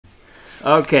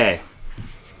Okay.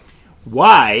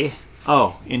 Why?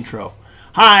 Oh, intro.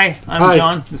 Hi, I'm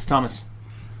John. This is Thomas.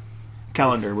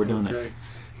 Calendar, we're doing it.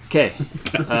 Okay.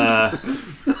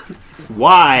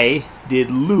 Why did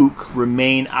Luke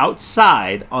remain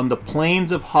outside on the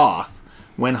plains of Hoth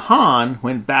when Han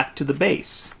went back to the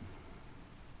base?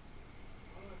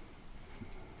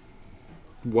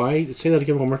 Why? Say that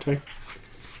again one more time.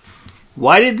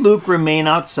 Why did Luke remain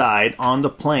outside on the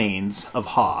plains of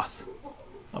Hoth?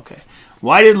 Okay.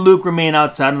 Why did Luke remain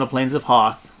outside on the plains of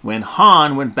Hoth when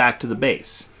Han went back to the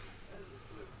base?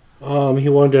 He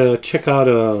wanted to check out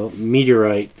a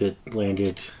meteorite that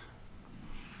landed.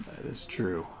 That is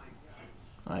true.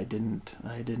 I didn't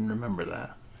remember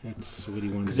that. That's what he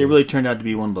wanted. Because it really turned out to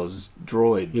be one of those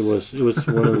droids. It was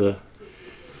one of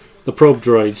the probe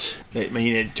droids. They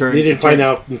didn't find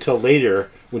out until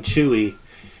later when Chewie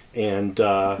and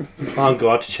Han go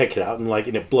out to check it out, and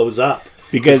it blows up.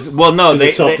 Because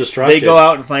they self-destructed. They go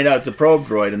out and find out it's a probe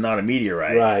droid and not a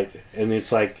meteorite. Right, and it's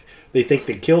like they think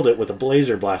they killed it with a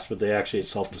laser blast, but they actually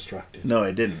self-destructed. No,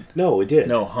 it didn't. No, it did.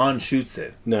 No, Han shoots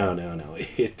it. No.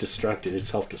 It destructed. It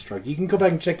self-destructed. You can go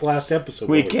back and check the last episode.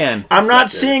 We can. I'm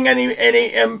not seeing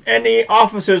any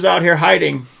officers out here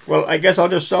hiding. Well, I guess I'll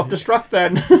just self-destruct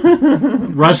then.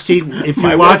 Rusty, if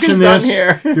you're watching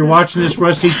this,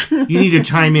 Rusty, you need to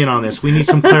chime in on this. We need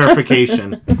some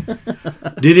clarification.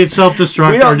 Did it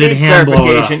self-destruct or did Han blow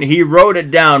it up? He wrote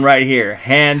it down right here.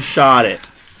 Han shot it.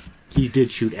 He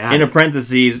did shoot at In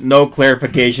parentheses, no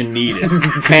clarification needed.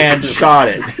 Han shot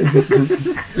it.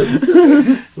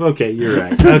 Okay, you're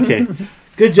right. Okay.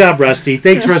 Good job, Rusty.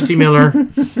 Thanks, Rusty Miller.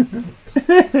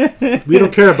 We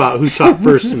don't care about who shot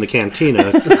first in the cantina.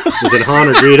 Was it Han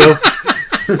or Greedo?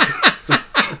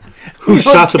 Who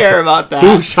shot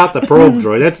the probe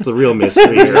droid? That's the real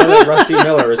mystery here. Rusty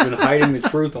Miller has been hiding the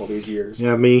truth all these years.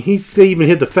 Yeah, I mean, they even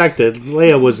hid the fact that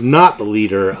Leia was not the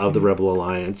leader of the Rebel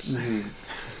Alliance. Mm-hmm.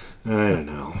 I don't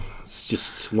know. It's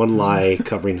just one lie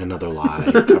covering another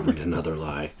lie, covering another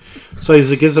lie. So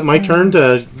is it my turn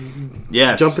to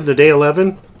jump into day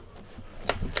 11?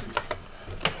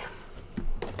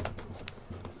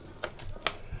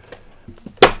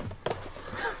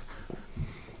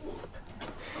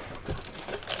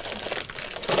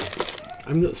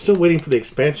 I'm still waiting for the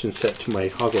expansion set to my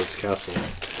Hogwarts castle.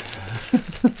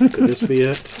 Could this be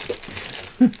it?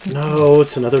 No,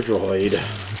 it's another droid.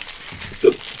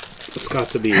 It's got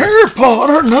to be Harry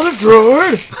Potter, another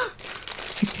droid.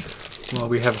 Well,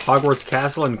 we have Hogwarts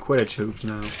Castle and Quidditch hoops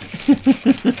now.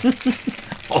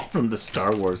 All from the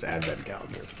Star Wars Advent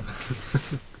calendar.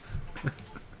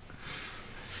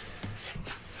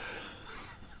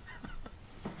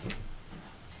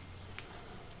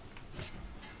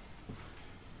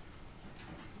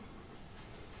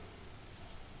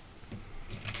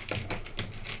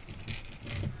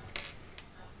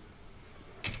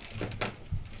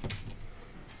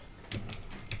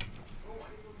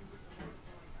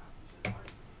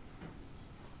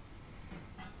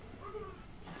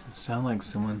 Sound like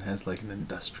someone has an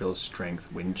industrial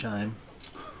strength wind chime.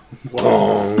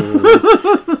 Dong.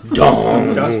 Dong.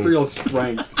 Industrial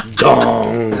strength.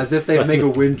 Dong. As if they'd make a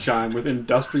wind chime with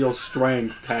industrial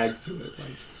strength tagged to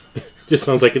it. Just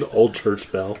sounds like an old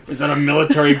church bell. Is that a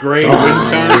military grade wind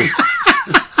chime?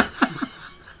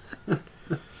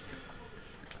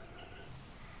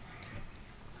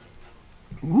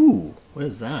 Ooh, what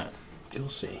is that? You'll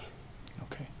see.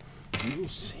 Okay. You'll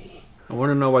see. I want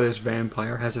to know why this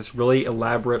vampire has this really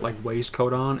elaborate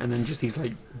waistcoat on and then just these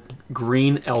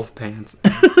green elf pants.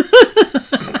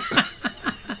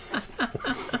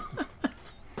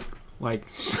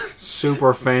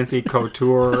 Super fancy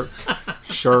couture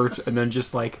shirt and then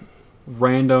just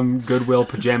random Goodwill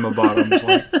pajama bottoms.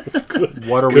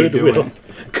 What are we doing?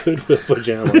 Goodwill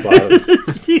pajama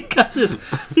bottoms.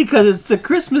 because it's the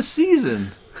Christmas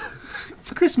season.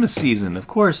 It's Christmas season, of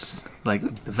course. The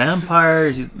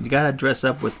vampires, you gotta dress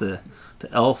up with the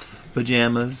elf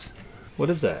pajamas.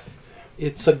 What is that?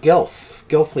 It's a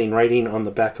gelfling riding on the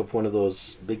back of one of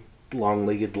those big,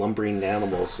 long-legged, lumbering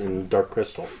animals in Dark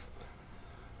Crystal.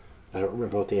 I don't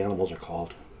remember what the animals are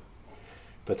called,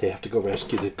 but they have to go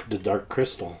rescue the Dark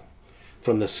Crystal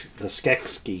from the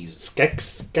Skeksis.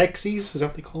 Skeksis, is that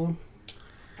what they call them?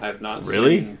 I have not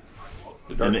really seen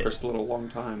the Dark Crystal in a long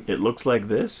time. It looks like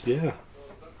this. Yeah.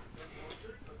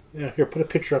 Yeah, here, put a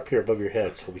picture up here above your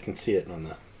head so we can see it on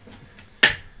the...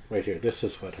 Right here, this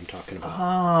is what I'm talking about.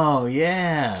 Oh,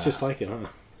 yeah. It's just like it, huh?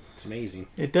 It's amazing.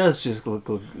 It does just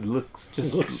looks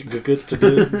good to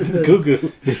goo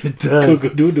goo. It does. Goo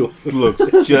goo doo doo. Looks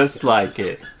just like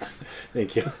it.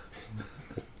 Thank you.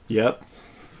 Yep.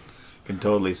 Can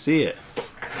totally see it.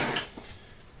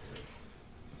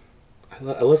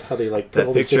 I love how they like put That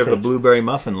all these picture of a different- blueberry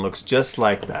muffin looks just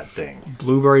like that thing.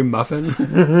 Blueberry muffin.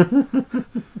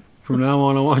 From now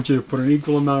on, I want you to put an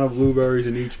equal amount of blueberries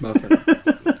in each muffin.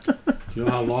 Do you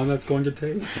know how long that's going to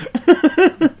take?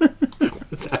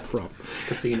 What's that from?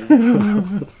 Casino.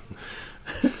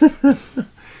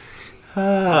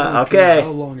 Okay. How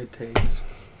long it takes.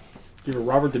 You have a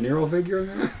Robert De Niro figure in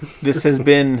there? This has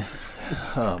been...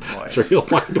 Oh, boy. Sure, you'll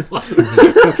find one.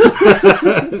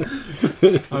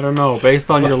 I don't know.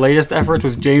 Based on your latest efforts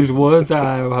with James Woods,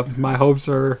 my hopes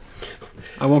are...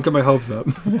 I won't get my hopes up.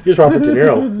 Here's Robert De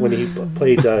Niro when he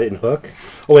played in Hook.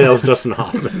 Oh, wait, that was Dustin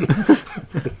Hoffman.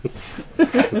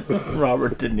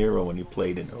 Robert De Niro when he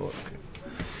played in Hook.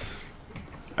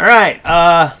 All right.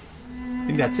 I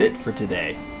think that's it for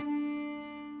today.